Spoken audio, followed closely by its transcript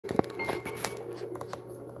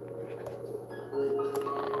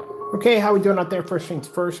Okay, how we doing out there? First things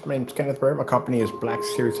first, my name's Kenneth Bird. My company is Black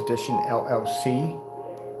Series Edition LLC.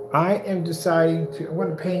 I am deciding I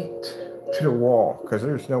want to paint to the wall because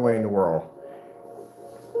there's no way in the world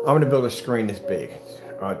I'm going to build a screen this big.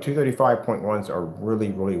 235.1s are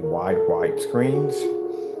really, really wide screens.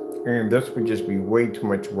 And this would just be way too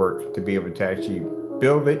much work to be able to actually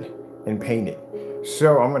build it and paint it.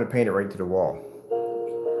 So I'm going to paint it right to the wall.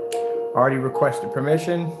 Already requested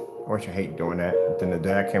permission. Which I hate doing that. At the end of the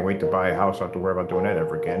day, I can't wait to buy a house. I don't have to worry about doing that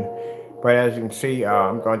ever again. But as you can see, I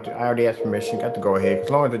already asked permission. Got to go ahead. As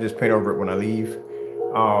long as I just paint over it when I leave,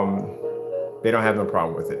 they don't have no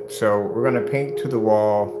problem with it. So we're going to paint to the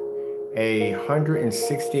wall a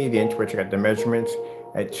 168 inch, which I got the measurements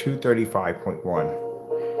at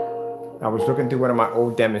 235.1. I was looking through one of my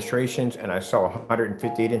old demonstrations and I saw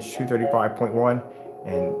 158 inch 235.1,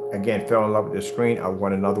 and again fell in love with the screen. I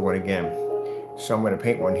want another one again. So I'm going to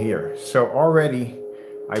paint one here. So already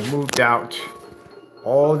I moved out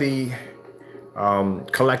all the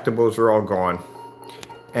collectibles are all gone.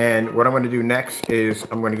 And what I'm going to do next is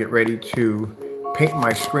I'm going to get ready to paint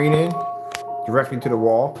my screen in directly to the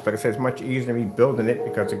wall. Like I said, it's much easier than me building it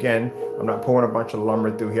because again, I'm not pulling a bunch of lumber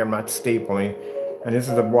through here. I'm not stapling. And this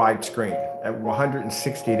is a wide screen at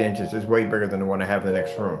 168 inches. It's way bigger than the one I have in the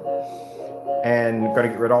next room. And I'm going to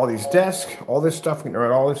get rid of all these desks, all this stuff, get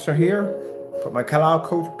rid of all this here. Put my Kalao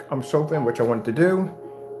Coach sofa in, which I wanted to do.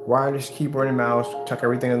 Wireless keyboard and mouse. Tuck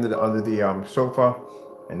everything under the sofa,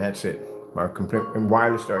 and that's it. My complete and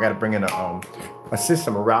wireless. I got to bring in a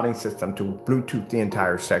system, a routing system to Bluetooth the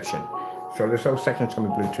entire section. So this whole section is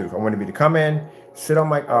going to be Bluetooth. I wanted me to come in, sit on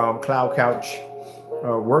my cloud couch,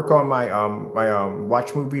 work on my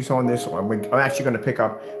watch movies on this. I'm actually going to pick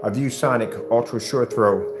up a ViewSonic Ultra Short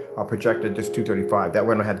Throw projector, this 235. That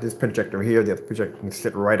way I don't have this projector here. The other projector can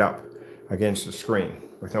sit right up against the screen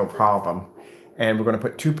with no problem. And we're going to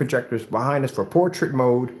put two projectors behind us for portrait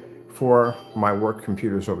mode for my work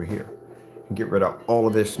computers over here. And get rid of all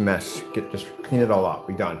of this mess. Just clean it all up.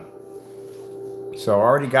 We're done. So I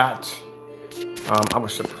already got, I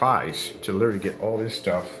was surprised to literally get all this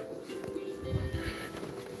stuff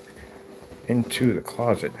into the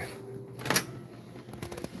closet.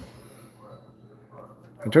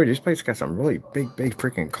 I told you, this place got some really big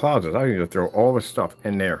freaking closets. I need to throw all this stuff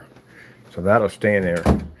in there. So that'll stay in there.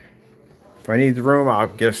 If I need the room, I'll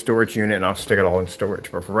get a storage unit and I'll stick it all in storage.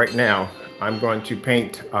 But for right now, I'm going to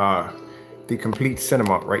paint the complete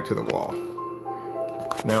cinema right to the wall.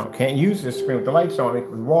 Now, can't use this screen with the lights on it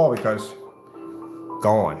with the wall because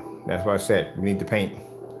gone. That's what I said. We need to paint.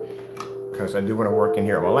 Because I do want to work in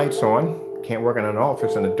here with my lights on. Can't work in an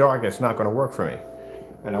office in the dark. It's not going to work for me.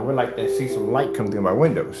 And I would like to see some light come through my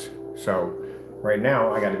windows. So right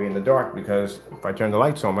now, I got to be in the dark because if I turn the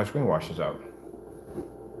lights on, my screen washes out.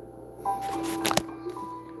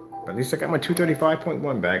 But at least I got my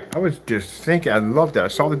 235.1 back. I was just thinking, I loved that. I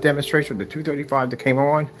saw the demonstration of the 235 that came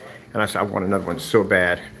on, and I said, I want another one so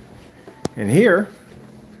bad. And here,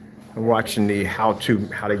 I'm watching the how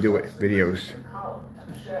they do it videos.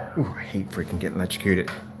 Ooh, I hate freaking getting electrocuted.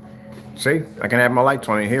 See, I can have my lights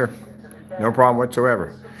on in here. No problem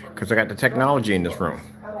whatsoever, because I got the technology in this room.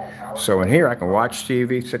 So in here, I can watch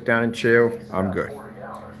TV, sit down and chill. I'm good.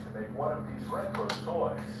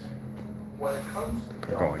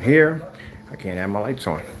 I go in here. I can't have my lights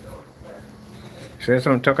on. So that's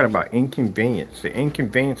what I'm talking about, inconvenience. The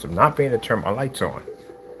inconvenience of not being able to turn my lights on.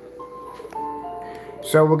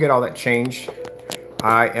 So we'll get all that changed.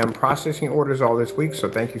 I am processing orders all this week, so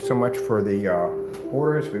thank you so much for the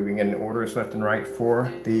orders. We've been getting orders left and right for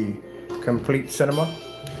the complete cinema.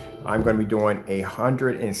 I'm going to be doing a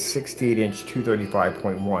 168 inch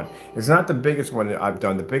 235.1. It's not the biggest one that I've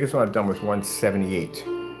done. The biggest one I've done was 178,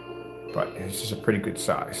 but it's just a pretty good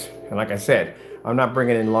size. And like I said, I'm not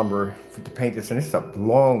bringing in lumber to paint this, and it's a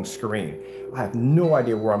long screen. I have no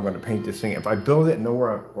idea where I'm going to paint this thing. If I build it,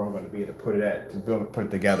 nowhere where I'm going to be able to put it at to put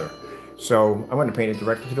it together. So I'm going to paint it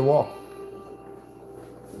directly to the wall.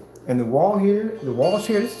 And the walls here,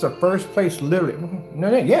 this is the first place literally,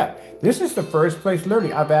 this is the first place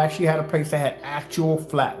literally I've actually had a place that had actual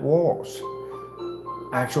flat walls.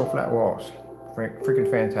 Actual flat walls.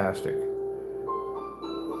 Freaking fantastic.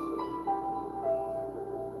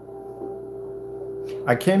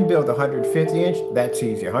 I can build 150 inch, that's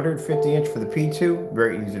easy. 150 inch for the P2,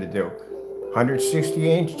 very easy to do.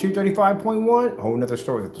 160 inch, 235.1, a whole nother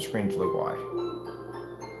story that the screen's really wide.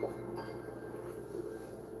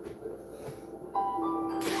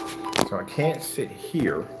 So I can't sit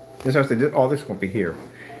here. All this won't be here.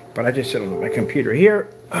 But I just sit on my computer here,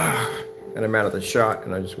 and I'm out of the shot,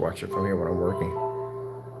 and I just watch it from here when I'm working.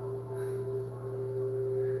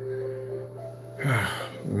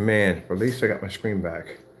 man, at least I got my screen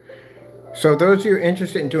back. So those of you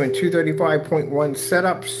interested in doing 235.1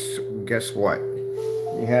 setups, guess what?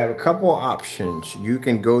 You have a couple of options. You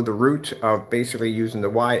can go the route of basically using the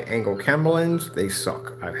wide angle Camelins. They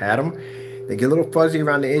suck. I've had them. They get a little fuzzy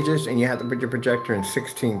around the edges and you have to put your projector in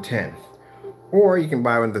 1610. Or you can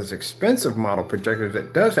buy one of those expensive model projectors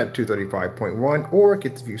that does have 235.1, or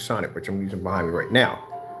get the ViewSonic, which I'm using behind me right now.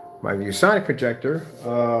 My ViewSonic projector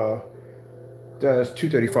does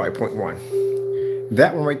 235.1.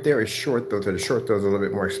 That one right there is short throw. So the short throw is a little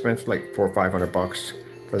bit more expensive, like $400 or $500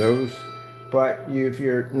 for those. But if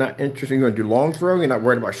you're not interested, you're going to do long throw, you're not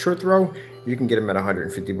worried about short throw, you can get them at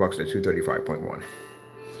 $150 at 235.1.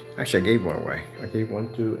 Actually, I gave one away. I gave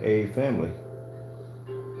one to a family,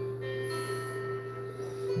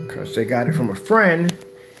 because they got it from a friend,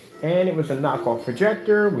 and it was a knockoff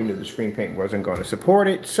projector. We knew the screen paint wasn't going to support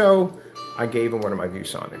it, so I gave him one of my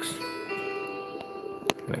ViewSonics.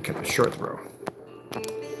 And I kept a short throw.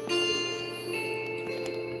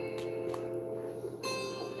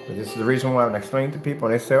 But this is the reason why I'm explaining to people,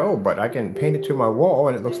 and they say, oh, but I can paint it to my wall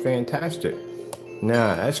and it looks fantastic.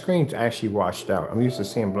 Nah, that screen's actually washed out. I'm used to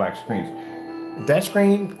seeing black screens. If that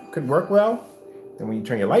screen could work well, then when you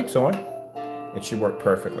turn your lights on, it should work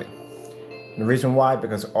perfectly. And the reason why,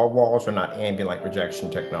 because our walls are not ambient light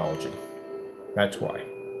projection technology. That's why.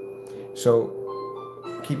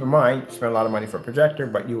 So keep in mind, you spend a lot of money for a projector,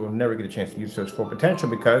 but you will never get a chance to use its full potential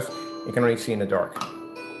because it can only see in the dark.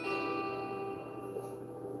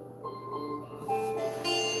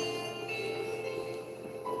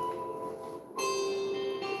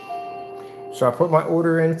 So I put my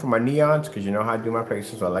order in for my neons, because you know how I do my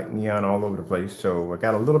places. I like neon all over the place. So I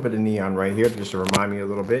got a little bit of neon right here just to remind me a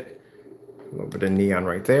little bit. A little bit of neon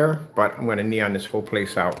right there. But I'm going to neon this whole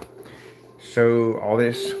place out. So all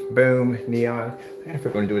this, boom, neon. I don't know if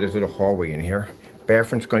we're going to do this little hallway in here.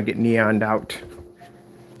 Bathroom's going to get neoned out.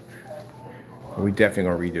 We definitely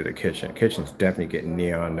going to redo the kitchen. Kitchen's definitely getting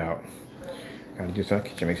neoned out. Got to do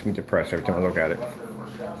something. Kitchen makes me depressed every time I look at it.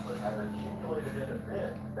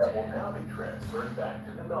 That will now be transferred back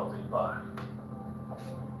to the melting pot.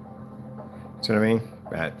 See what I mean?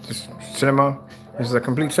 Just cinema. This is a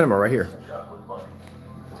complete cinema right here.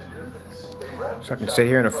 So I can sit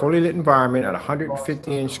here in a fully lit environment at a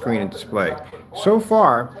 150-inch screen and display. So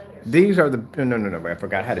far, these are the... No, I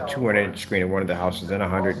forgot I had a 200-inch screen in one of the houses and a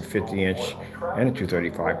 150-inch and a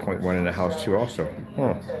 235.1 in the house too also.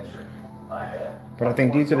 But I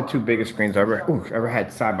think these are the two biggest screens I've ever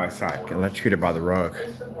had side by side. Get electrocuted by the rug.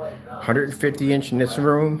 150-inch in this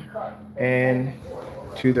room and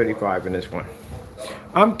 235 in this one.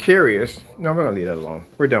 I'm curious. No, we're gonna leave that alone.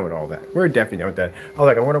 We're done with all that. We're definitely done with that. Oh,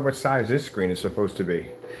 like I wonder what size this screen is supposed to be.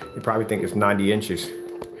 You probably think it's 90 inches.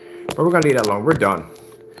 But we're gonna leave that alone. We're done.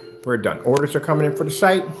 We're done. Orders are coming in for the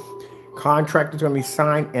site. Contract is gonna be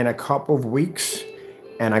signed in a couple of weeks.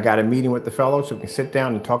 And I got a meeting with the fellow so we can sit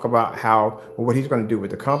down and talk about what he's going to do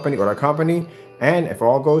with the company or our company. And if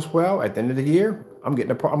all goes well, at the end of the year, I'm going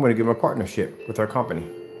to give him a partnership with our company.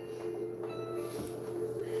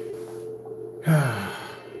 I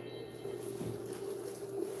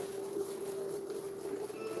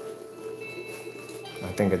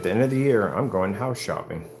think at the end of the year, I'm going house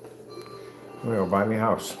shopping. I'm going to go buy me a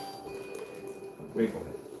house. Wait.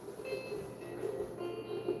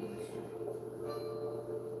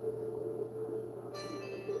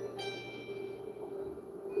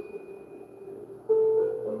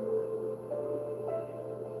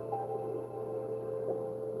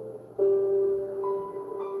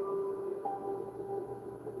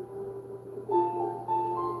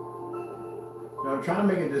 I'm trying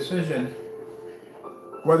to make a decision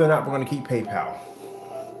whether or not we're going to keep PayPal.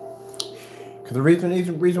 Because the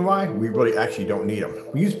reason why, we really actually don't need them.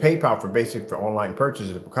 We use PayPal for online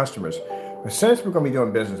purchases for customers. But since we're going to be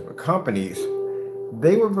doing business with companies,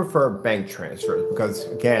 they would prefer bank transfers because,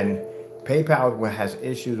 again, PayPal has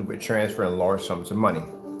issues with transferring large sums of money.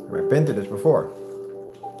 I've been through this before.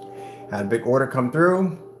 Had a big order come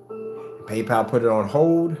through. PayPal put it on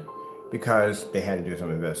hold because they had to do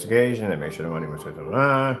some investigation and make sure the money was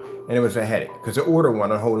and it was a headache because the order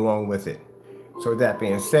went on hold along with it. So with that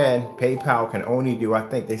being said, PayPal can only do, I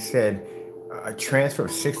think they said, a transfer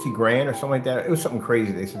of 60 grand or something like that. It was something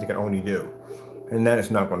crazy they said they could only do. And that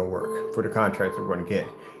is not going to work for the contract we're going to get.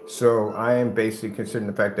 So I am basically considering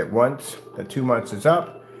the fact that once the 2 months is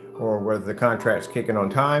up, or whether the contract's kicking on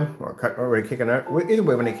time, or they're kicking out, either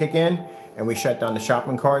way, when they kick in and we shut down the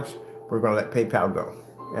shopping carts, we're going to let PayPal go.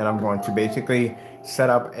 And I'm going to basically set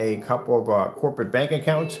up a couple of corporate bank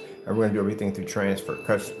accounts, and we're going to do everything through transfer.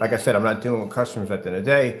 Because, like I said, I'm not dealing with customers at the end of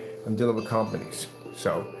the day. I'm dealing with companies.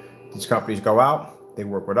 So these companies go out, They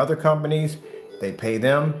work with other companies. They pay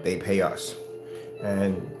them. They pay us.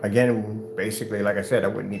 And again, basically, like I said, I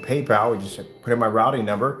wouldn't need PayPal. We just put in my routing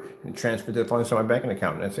number and transfer the funds to my banking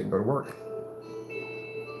account, and that's it. Go to work.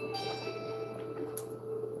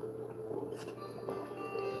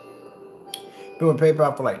 Been with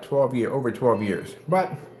PayPal for like over 12 years,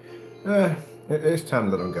 but it's time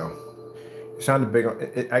to let them go. It's time to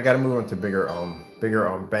bigger. I got to move on to bigger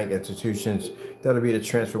bank institutions. That'll be to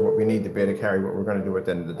transfer what we need to be able to carry what we're going to do at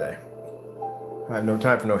the end of the day. I have no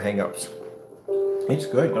time for no hang-ups. It's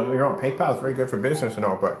good. Don't get me wrong. PayPal is very good for business and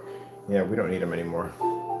all, but yeah, we don't need them anymore.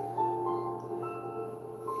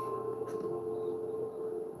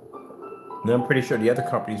 And I'm pretty sure the other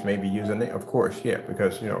companies may be using it, of course, yeah,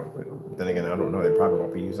 because, then again, I don't know. They probably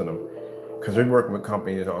won't be using them because we're working with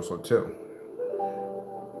companies also, too.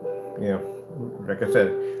 Like I said,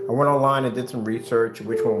 I went online and did some research,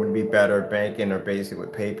 which one would be better, banking or basically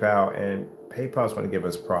with PayPal, and PayPal's going to give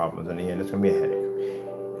us problems in the end. It's going to be a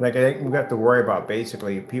headache. Like, I think we have to worry about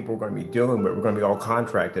basically people are going to be dealing with, we're going to be all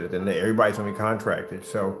contracted, and then everybody's going to be contracted.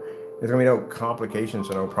 So there's going to be no complications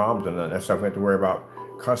and no problems and none of that stuff. We have to worry about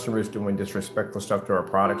customers doing disrespectful stuff to our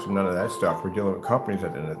products and none of that stuff. We're dealing with companies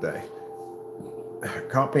at the end of the day. A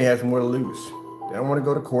company has more to lose. They don't want to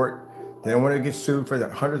go to court. They don't want to get sued for the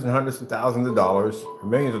hundreds and hundreds of thousands of dollars, or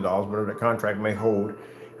millions of dollars, whatever the contract may hold.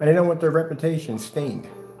 And they don't want their reputation stained.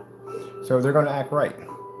 So they're going to act right.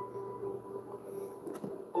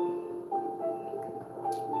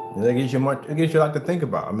 And it gives you a lot to think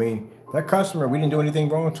about. I mean, that customer, we didn't do anything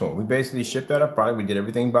wrong to him. We basically shipped out a product. We did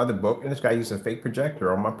everything by the book, and this guy used a fake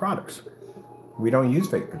projector on my products. We don't use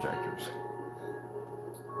fake projectors.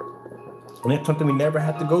 And it's something we never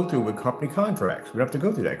have to go through with company contracts. We don't have to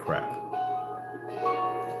go through that crap.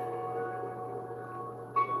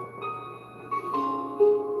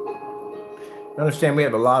 I understand we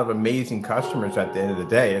have a lot of amazing customers at the end of the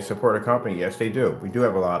day that support a company. Yes, they do. We do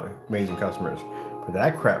have a lot of amazing customers. But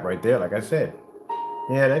that crap right there, like I said,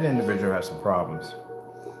 yeah, that individual has some problems.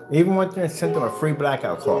 Even went there and sent them a free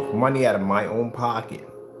blackout cloth, money out of my own pocket.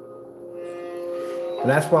 And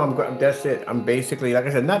that's why that's it. I'm basically, like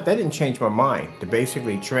I said, that didn't change my mind to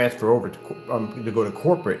basically transfer over to go to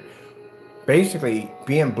corporate. Basically,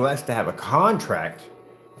 being blessed to have a contract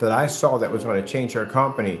that I saw that was going to change our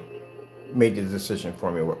company made the decision for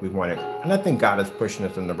me what we wanted. And I think God is pushing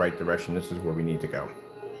us in the right direction. This is where we need to go.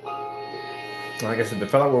 Like I said, the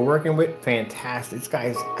fellow we're working with, fantastic. This guy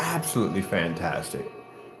is absolutely fantastic.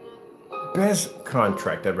 Best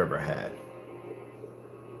contract I've ever had.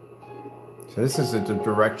 So this is the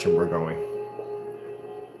direction we're going.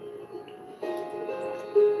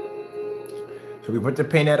 So we put the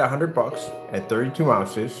paint at $100 at 32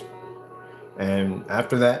 ounces. And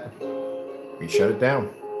after that, we shut it down.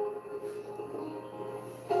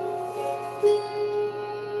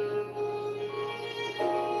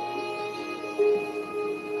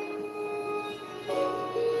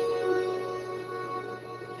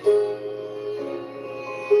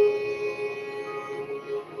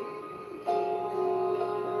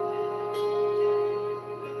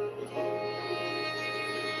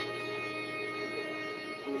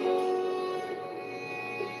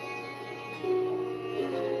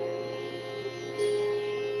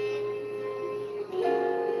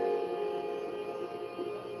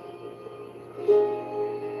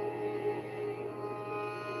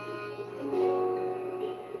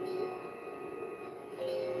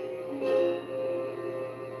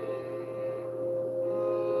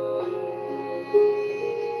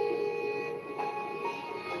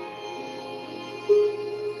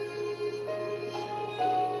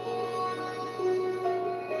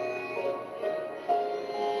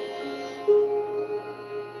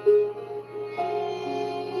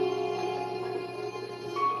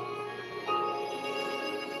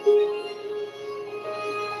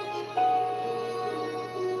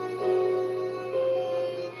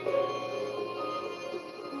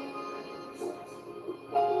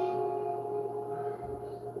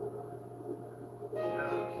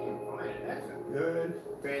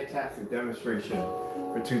 Fantastic demonstration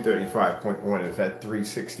for 235.1 is that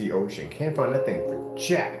 360 Ocean. Can't find that thing for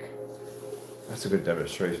jack. That's a good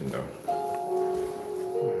demonstration though.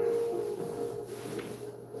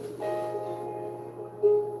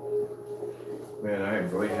 Man, I am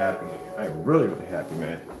really happy. I am really, really happy,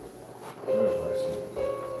 man.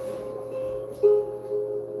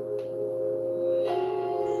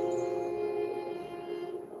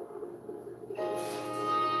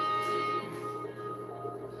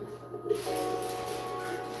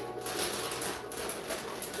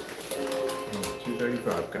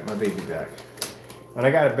 Got my baby back. And I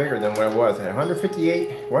got it bigger than what it was. At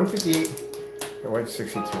 158,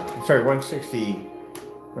 162. Sorry, 160,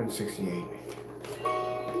 168.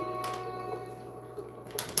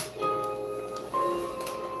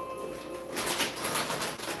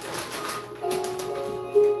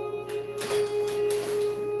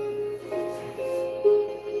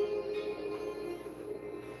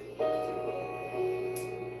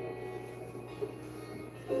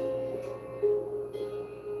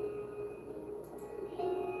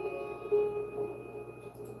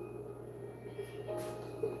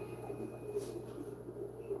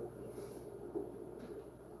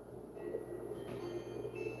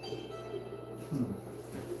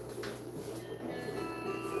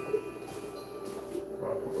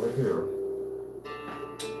 Right here.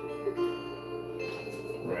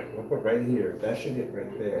 Right, we'll put right here. That should hit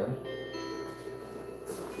right there.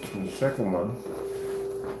 And the second one,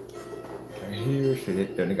 right here should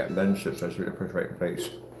hit. Then it got lens shift, so I should push right in place.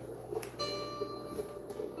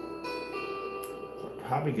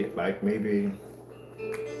 Probably get like maybe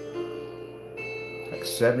like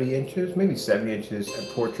 70 inches, maybe 70 inches in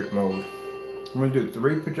portrait mode. I'm gonna do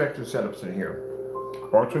 3 projector setups in here.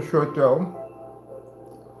 Ultra short throw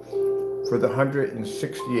for the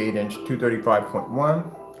 168 inch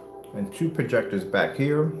 235.1 and 2 projectors back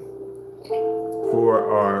here for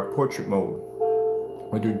our portrait mode.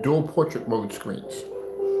 We'll do dual portrait mode screens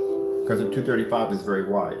because the 235 is very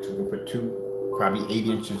wide, so we can put 2 probably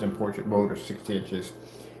 80 inches in portrait mode or 60 inches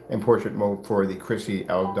in portrait mode for the Chrissy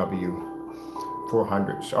LW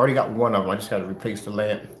 400. So I already got one of them. I just got to replace the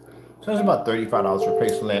lamp. So it's about $35 to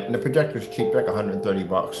replace the lamp, and the projector's cheap, like 130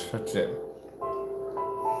 bucks. That's it.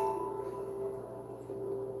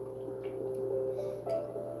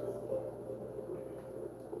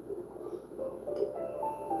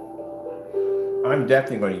 I'm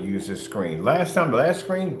definitely going to use this screen. The last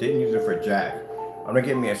screen, didn't use it for jack. I'm going to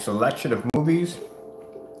get me a selection of movies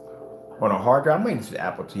on a hard drive. I might use the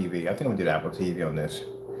Apple TV. I think I'm going to do the Apple TV on this.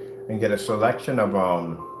 And get a selection of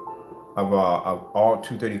all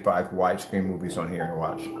 235 widescreen movies on here to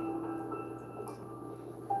watch.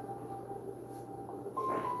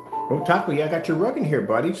 Oh, Taco, yeah, I got your rug in here,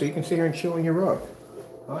 buddy, so you can sit here and chill on your rug.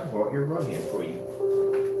 I brought your rug in for you.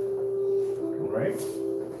 All right.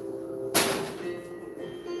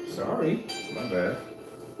 Sorry, my bad.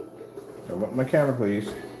 I want my camera, please.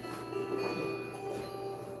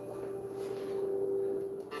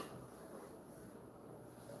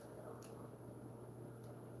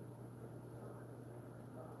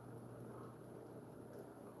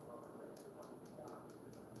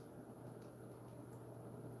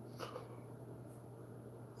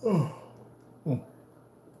 Oh.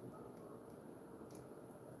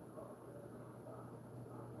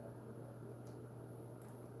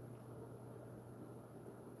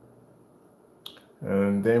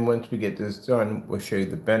 And then once we get this done, we'll show you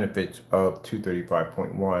the benefits of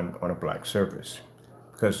 235.1 on a black surface.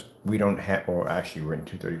 Because we don't have, or actually we're in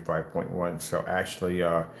 235.1, so actually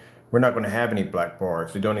we're not going to have any black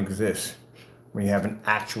bars. They don't exist when you have an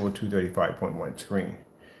actual 235.1 screen.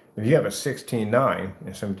 If you have a 16:9,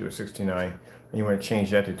 and somebody do a 16:9, and you want to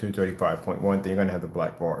change that to 235.1, then you're going to have the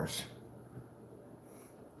black bars.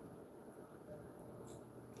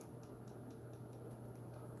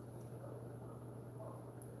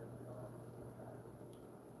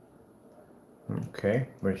 Okay,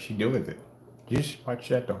 what did she do with it? Just watch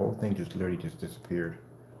that, the whole thing just literally just disappeared.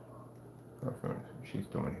 She's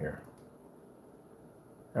doing here.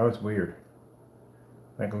 That was weird.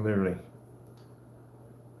 Like literally.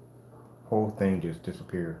 Whole thing just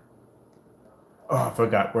disappeared. Oh, I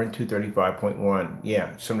forgot, we're in 235.1.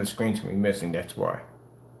 Yeah, some of the screens can be missing, that's why.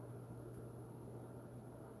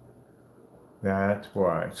 That's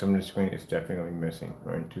why. Some of the screen is definitely missing.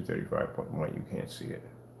 We're in 235.1, you can't see it.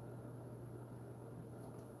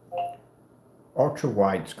 Ultra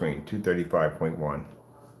wide screen, 235.1.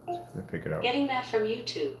 Let's pick it up. Getting that from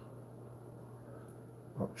YouTube.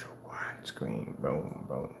 Ultra wide screen, boom,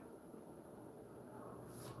 boom.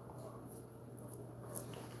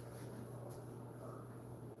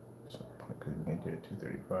 So, because we can do it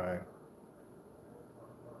 235.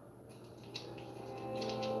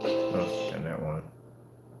 Oh, and that one.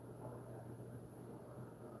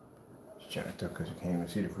 Just trying to because you can't even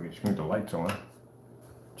see it before you screen the lights on.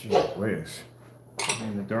 Gee whiz.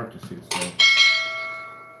 I'm in the dark to see this thing.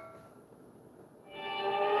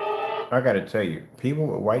 I gotta tell you, people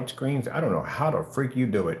with white screens, I don't know how the freak you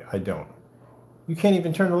do it. I don't. You can't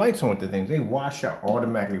even turn the lights on with the things. They wash out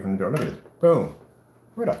automatically from the door. Look at this. Boom.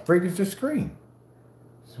 Where the freak is this screen?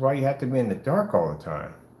 This is why you have to be in the dark all the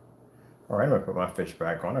time. All right, I'm gonna put my fish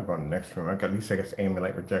back on. I'll go in the next room. At least I got some ambient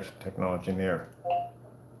light rejection technology in there.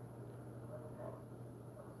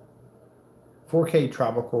 4K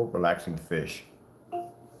tropical relaxing fish.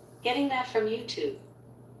 Getting that from YouTube.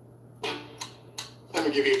 I'm gonna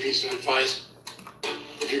give you a piece of advice.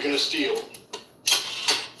 If you're gonna steal,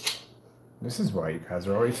 This is why you guys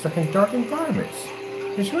are always stuck in dark environments.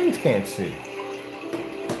 Your screens can't see.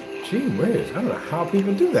 Gee whiz, I don't know how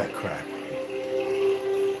people do that crap.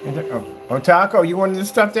 Oh, Taco, you wanted the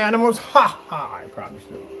stuffed animals? Ha ha! I probably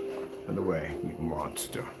should. By the way, you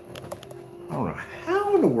monster. I don't know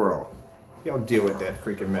how in the world y'all deal with that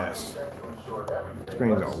freaking mess.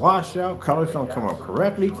 Screens are washed out, colors don't come up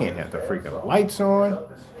correctly, can't have the freaking lights on.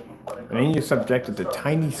 And then you're subjected to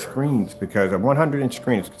tiny screens because a 100-inch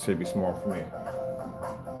screen is considered to be small for me.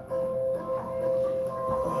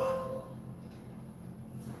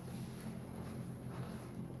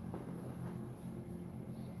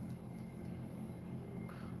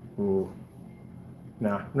 Ooh.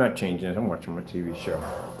 Nah, I'm not changing it. I'm watching my TV show.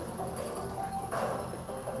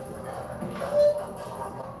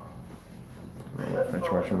 I'm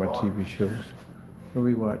watching my TV shows. What do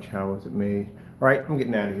we watch? How was it made? All right, I'm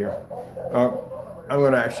getting out of here. I'm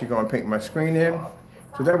going to actually go and paint my screen in.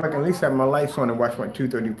 So that way I can at least have my lights on and watch my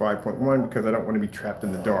 235.1 because I don't want to be trapped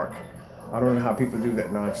in the dark. I don't know how people do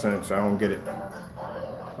that nonsense. I don't get it.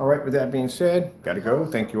 All right, with that being said, got to go.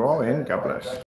 Thank you all and God bless.